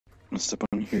Let's step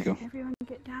on. Here you go. Everyone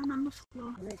get down on the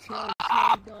floor. Okay.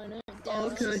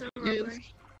 This is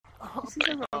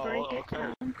a robbery. Get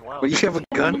down. Wow. But you have a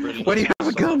gun? Why do you have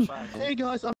a gun? Hey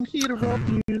guys, I'm here to rob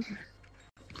you.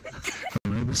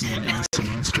 This is an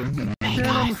ASMR stream, and I'm Get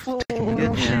on the floor.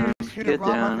 Get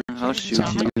down. I'll shoot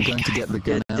you. We're going to get the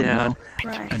gun Get out down. now.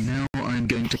 Right. And now I'm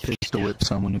going to pistol whip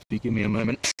someone if you give me a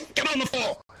moment. Get on the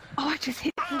floor! Oh, I just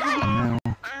hit you.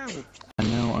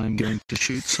 And now I'm going to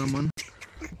shoot someone.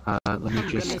 Let me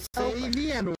just... Say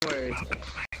the N-word.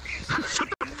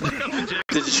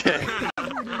 Dydjec.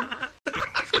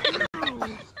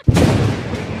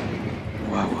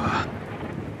 Wow.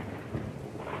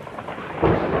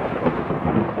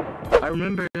 I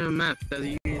remember the map that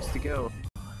you used to go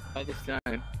by this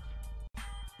time.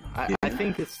 I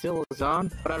think it still is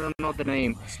on, but I don't know the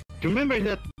name. Do you remember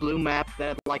that blue map that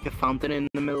had like a fountain in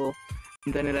the middle?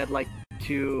 And then it had like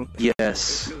two...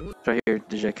 Yes. It's right here,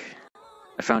 Dydjec.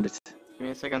 I found it. Give me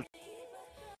a second.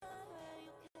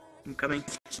 I'm coming.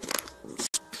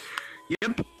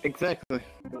 Yep, exactly.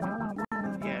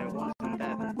 Yeah, it wasn't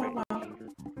that great.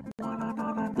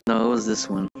 No, it was this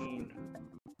one.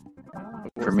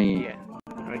 For me. Yeah,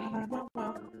 right here.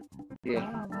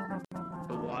 Yeah.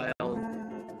 The wild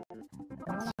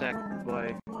sack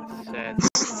boy said,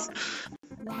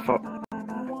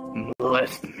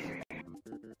 molest me.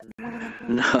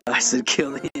 No, I said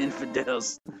kill the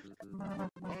infidels.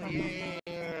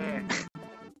 Yeah.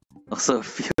 Also, it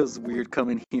feels weird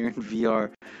coming here in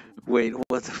VR. Wait,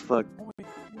 what the fuck?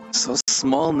 So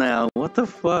small now. What the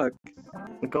fuck?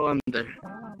 Go under.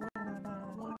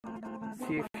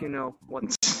 See if you know what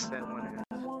that one is.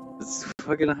 It's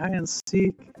fucking hide and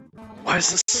seek. Why is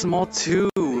this small too?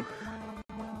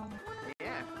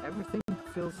 Yeah, everything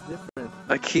feels different.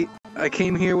 I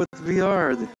came here with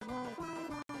VR.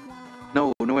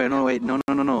 No, wait,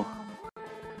 no.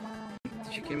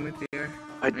 Did you came with here?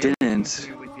 I didn't.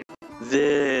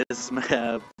 This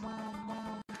map.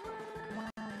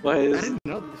 Why I is didn't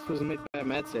know this was made by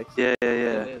Mad 6. Yeah.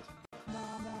 It is.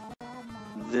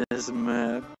 This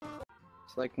map.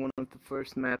 It's like one of the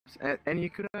first maps, and you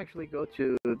could actually go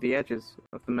to the edges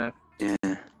of the map. Yeah.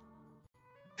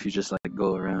 If you just like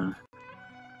go around.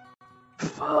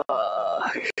 Fuck.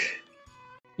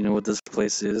 You know what this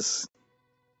place is?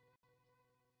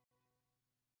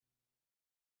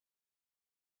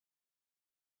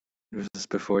 It was just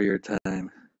before your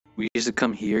time. We used to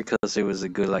come here because it was a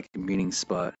good like meeting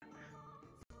spot.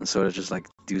 And sort of just like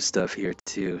do stuff here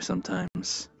too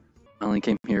sometimes. I only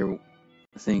came here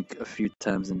I think a few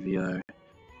times in VR.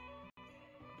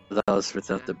 But that was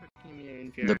without the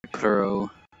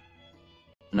Pro.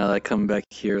 Now that I come back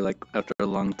here like after a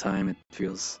long time it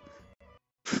feels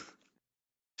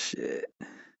shit.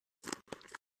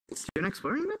 You're an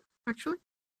exploring map, actually?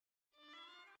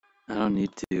 I don't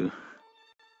need to.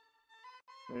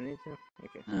 You don't need to?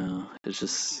 Okay. No, it's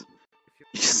just you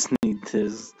just need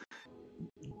this.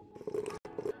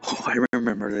 Oh, I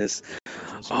remember this.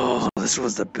 Oh, this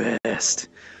was the best.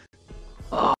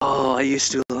 Oh, I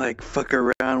used to like fuck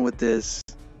around with this.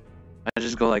 I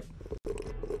just go like.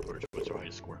 What's your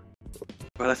highest score?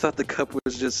 But I thought the cup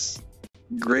was just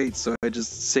great, so I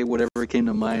just say whatever came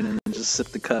to mind and then just sip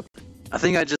the cup. I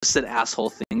think I just said asshole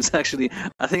things. Actually,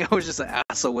 I think I was just an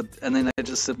asshole and then I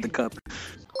just sipped the cup.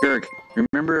 Berg,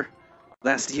 remember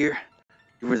last year?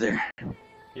 You were there.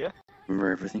 Yeah.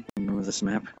 Remember everything? Remember this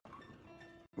map?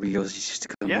 Where you guys used to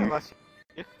come here? Last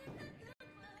year.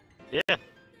 Yeah.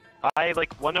 I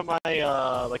like one of my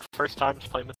like first times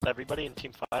playing with everybody in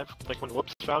Team 5. Like when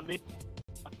Whoops found me,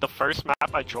 the first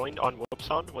map I joined on Whoops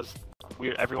on was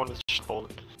everyone was just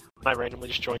bowling. And I randomly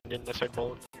just joined in and I started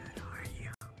bowling.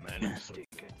 Yeah.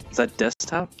 Is that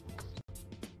desktop?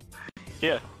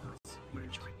 Yeah.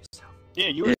 Yeah,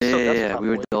 you were. Still Yeah, we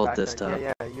were way all back then. desktop.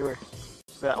 Yeah, you were.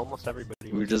 Yeah, almost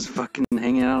everybody. We were just fucking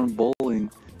hanging out and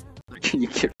bowling. Can you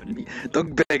give me?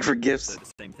 Don't beg for gifts.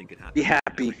 Be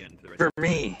happy for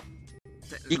me.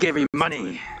 You gave me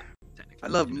money. I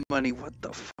love money. What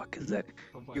the fuck is that?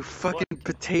 You fucking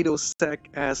potato sack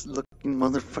ass looking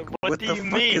motherfucker. What the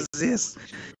fuck is this?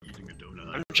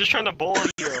 I'm just trying to bowl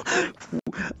you. Okay?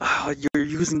 Oh, you're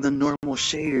using the normal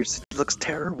shaders. It looks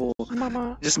terrible.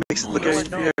 Mama. It just makes it look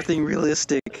everything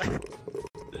realistic.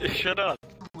 Shut up.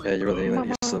 Yeah, you really let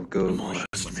yourself go,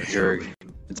 jerk.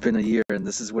 It's been a year and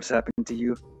this is what's happened to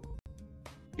you?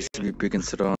 You used to be big and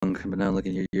strong, but now look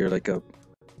at you, you're like a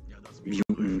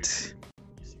mutant.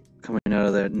 Coming out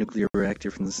of that nuclear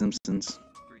reactor from The Simpsons.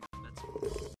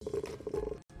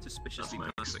 Suspiciously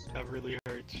perfect. That really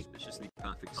hurts. Suspiciously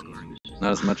perfect scoring.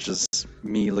 Not as much as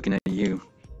me looking at you.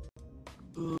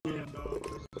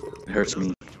 It hurts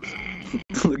me.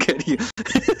 Look at you.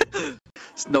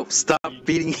 No, stop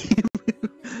beating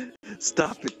him.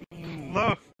 Stop it.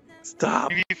 No,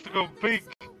 Stop. he needs to go big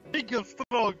and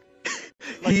strong.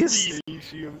 He is.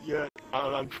 Yeah,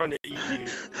 I'm trying to eat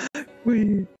you.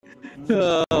 Wait.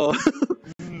 No.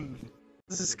 Mm.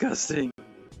 Disgusting.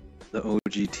 The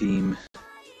OG team.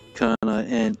 Kana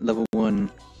and level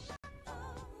 1.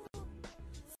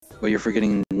 But you're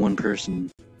forgetting one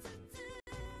person.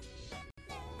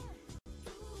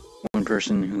 One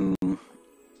person who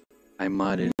I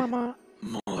modded.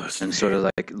 And sort of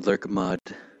like lurk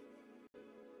modded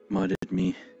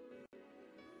me.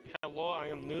 Hello, I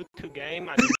am new to game.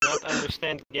 I do not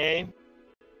understand game.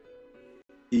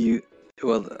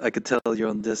 Well, I could tell you're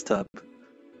on desktop.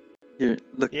 Here,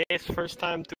 look. Yes, first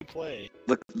time to play.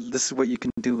 Look, this is what you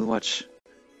can do. Watch.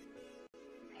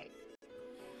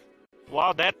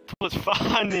 Wow, that was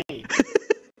funny.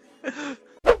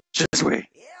 Just wait.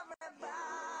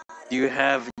 You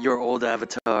have your old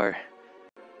avatar.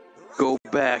 Go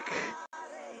back.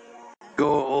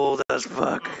 Go old as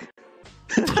fuck.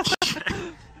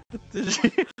 Did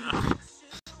you?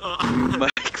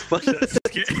 Mike, fun.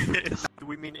 Do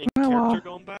we mean in character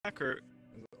going back or?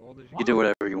 You do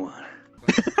whatever you want.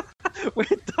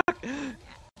 Wait, Doc.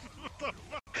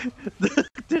 Doc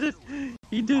did it.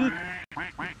 He did it.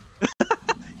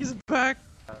 He's back.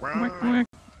 Quack, quack.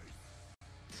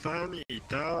 Funny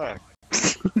dog.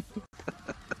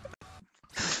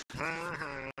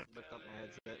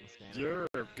 You're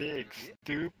big,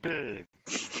 stupid.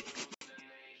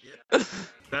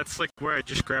 That's like where I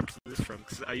just grabbed this from,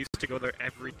 because I used to go there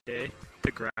every day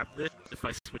to grab this if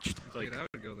I switched, like,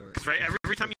 because right,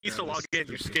 every time you used to log in,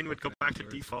 your skin would go back to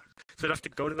default, so I'd have to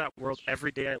go to that world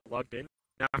every day I logged in,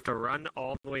 now I have to run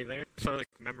all the way there, so I like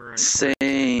memorize.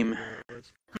 Same.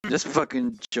 This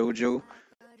fucking JoJo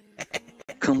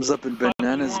comes up in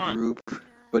Banana's group,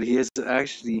 but he is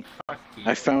actually,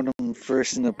 I found him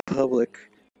first in the public,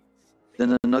 then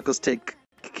the Knuckles take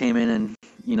came in and,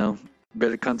 you know,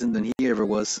 better content than he ever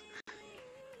was.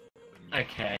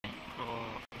 Okay.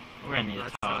 We're in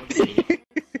the talk.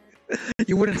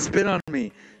 You wouldn't spit on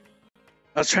me.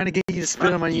 I was trying to get you to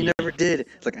spit on me, you never did.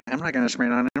 It's like, I'm not gonna spit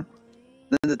on him.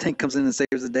 Then the tank comes in and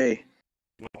saves the day.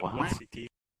 What? CT?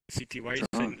 CT, why are you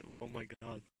saying? Oh my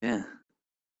god. Yeah.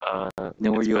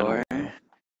 Know where you are?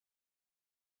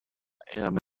 Yeah,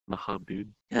 I'm in the hub,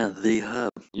 dude. Yeah, the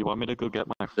hub. You want me to go get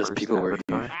my There's first people over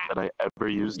avatar here. that I ever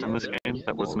used in this game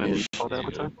that wasn't a default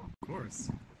avatar? Of course.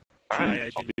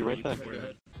 Alright, I'll be right back.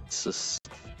 It's just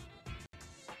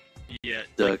Yeah,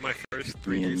 Duck, like my first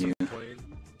 3 me and days you. of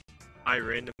playing, I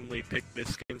randomly picked this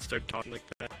skin and started talking like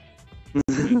that.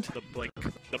 Went to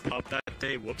the pub that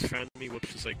day, Whoops found me,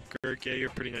 Whoops was like, Gerg, yeah, you're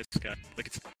a pretty nice guy. Like,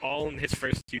 it's all in his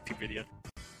first YouTube video.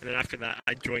 And then after that,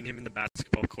 I joined him in the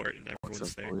basketball court and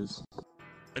everyone's there. Boys?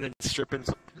 And then Strippin's,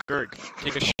 Gerg,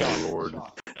 take a shot. Lord.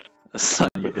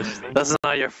 That's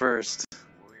not your first.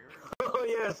 Oh,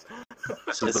 yes!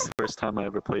 This is the first time I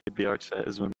ever played VRChat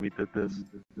is when we did this.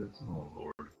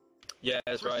 Yeah,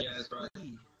 that's right.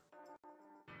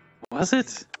 Was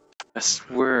it? I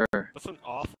swear. That's an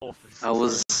awful I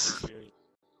was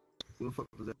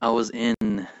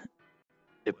in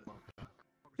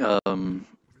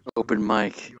open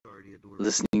mic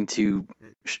listening to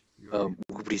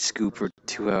Whoopity Scoop for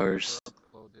 2 hours.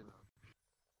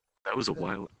 That was a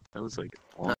while. That was like.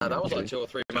 That was like 2 or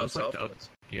 3 months like afterwards.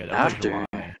 Yeah, After.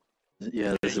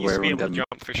 Yeah, this is where everyone got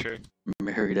jump for sure.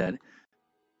 married at.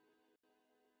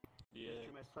 Yeah.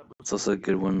 It's also a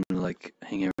good one to like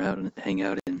hang out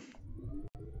in.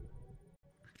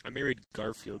 I married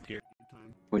Garfield here.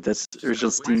 Wait, that's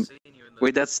original Steam.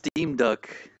 Wait, that's Steam Duck.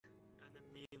 And then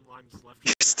me and Limes left.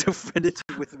 You're still friended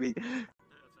with me.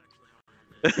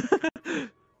 That's actually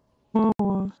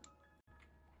Oh.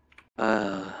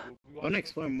 I want to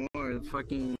explore more. The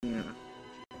fucking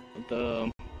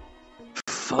the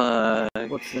Fuck.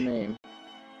 what's the name?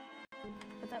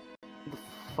 The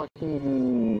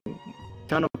fucking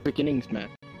Town of Beginnings map.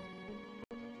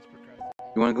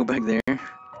 You wanna go back there?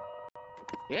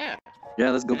 Yeah.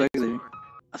 Yeah, let's go back there.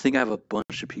 I think I have a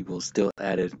bunch of people still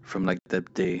added from like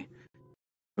that day.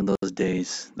 From those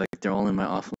days. Like they're all in my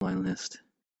offline list.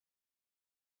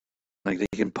 Like they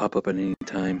can pop up at any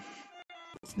time.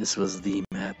 This was the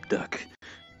map, Duck.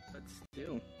 But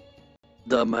still.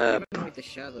 The map. Like the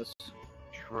shadows.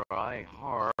 Try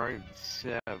hard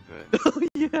 7. Oh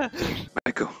yeah.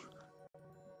 Michael.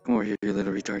 Come over here, you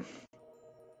little retard.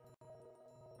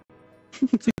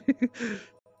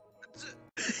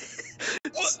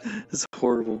 It's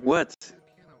horrible. What?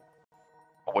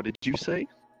 What did you say?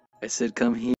 I said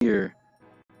come here.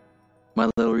 My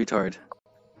little retard.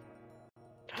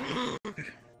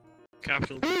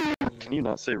 Capital. Can you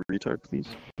not say retard, please?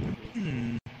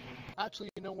 Actually,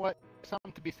 you know what?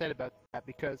 Something to be said about that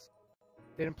because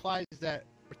it implies that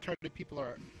retarded people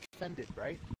are offended,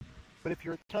 right? But if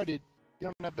you're retarded, you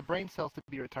don't have the brain cells to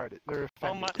be retarded. They're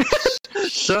offended.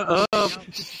 Shut up!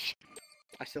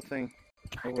 I still think.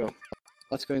 Oh well.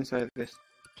 Let's go inside this.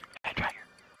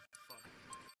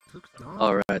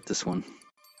 Alright, this one.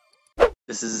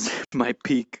 This is my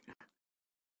peak.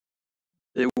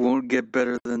 It won't get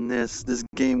better than this. This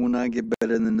game will not get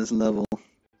better than this level.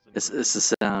 It's the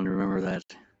sound, remember that.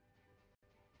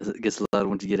 It gets loud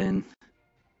once you get in.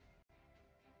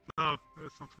 No,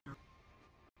 there's something else.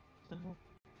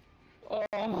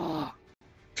 Oh.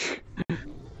 The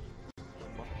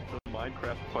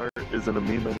Minecraft part isn't a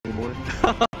meme anymore.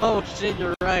 Oh shit,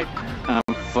 you're right. I'm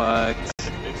fucked.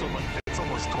 It's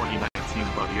almost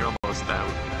 2019, buddy. You're almost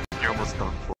out. You're almost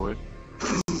done for it.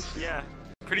 Yeah.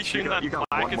 Pretty sure that you got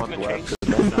black 1 is month gonna change.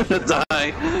 left. I'm gonna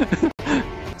die.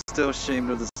 Still ashamed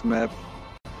of this map.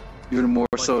 Even more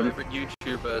so. My favorite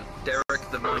YouTuber,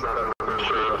 Derek the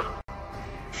Minecraft.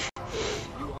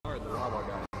 You are the Wawa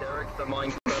guy. Derek the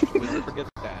Minecraft wizard. Forget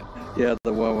that. Yeah,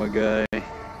 the Wawa guy.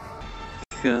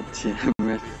 God damn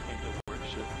it.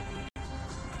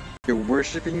 You're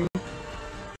worshipping me?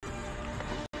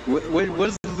 Wait, what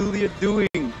is Lulia doing?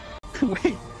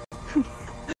 Wait.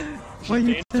 Why are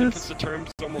you Dancing tense? because the term's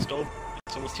almost over.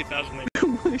 It's almost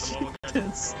 2019. Why is she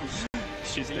tense?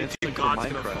 She's The dancing YouTube for god's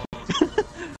gonna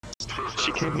Minecraft.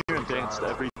 She came here and danced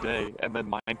every day, and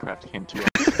then Minecraft came to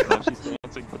her. Now she's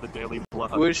dancing for the daily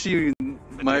vlog. Was she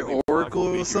my daily vlog oracle will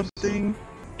be or here something?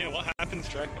 Yeah, what happens,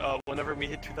 Drek, whenever we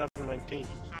hit 2019? Is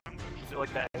it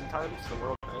like the end times? The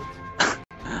world ends?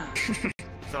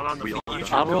 It's not on the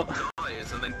YouTube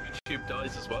dies, and then YouTube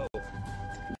dies as well.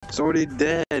 It's already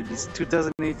dead. It's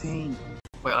 2018.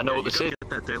 Wait, I know what you this gotta is. get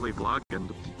that daily vlog in.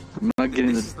 I'm not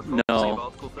getting the.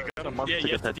 No. You got a month Yeah, to you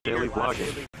get have that to do your daily last vlog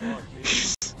in. daily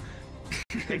vlog,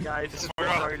 dude. Hey guys, it's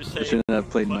sorry to I say. shouldn't have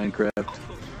played Minecraft.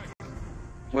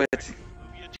 What?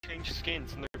 We had changed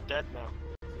skins and they're dead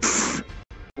now.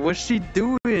 What's she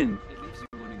doing?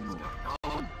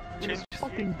 Changed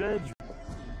Fucking dead.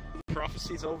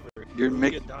 Prophecy's over. You're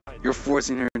Lulia died. You're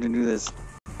forcing her to do this.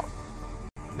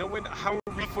 No, wait, how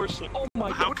are we forcing? Oh my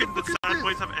How God, can the sad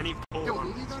boys have any pull?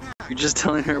 You're just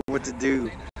telling her what to do.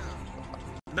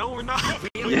 No, we're not.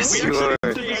 Yes, we you are.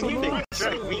 Didn't say anything.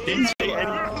 Drek, we didn't say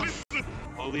anything.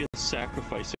 Only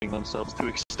sacrificing themselves to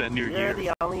extend your You're years.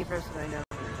 the only person I know.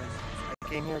 I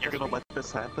came here You're just gonna for let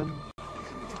this happen?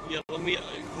 Yeah, let me.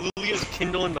 Lulia's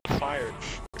kindling the fire.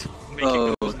 Make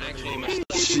Oh. it go. Actually messed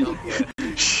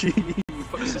up. She.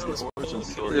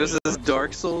 There's this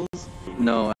Dark Souls?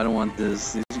 No, I don't want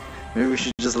this. Maybe we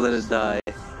should just let it die.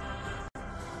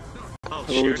 Oh, Or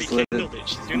she we already just let kindled it. it.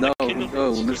 She's doing No, the kindle. no,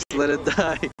 let's let it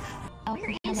die. Oh,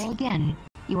 hello again.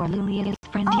 You are Lulia's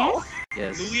friend, yes?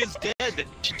 Yes. Lulia's dead.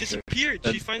 She disappeared.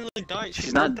 She finally died.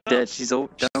 She's not dead. She's down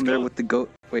there with the goat.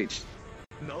 Wait,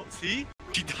 No, see?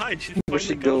 She died. She where'd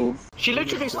she finally go? She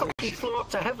literally fucking flew up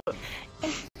to heaven.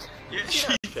 Yeah,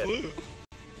 she flew.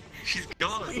 She's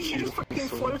gone. She just fucking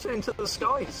floated into the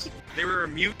skies. They were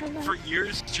mute for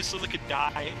years just so they could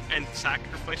die and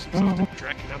sacrifice themselves to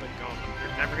Drek, and now they're gone.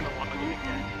 They're never gonna want it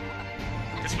again.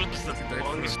 This was the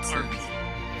longest RP.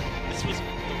 This was the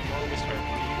longest RP.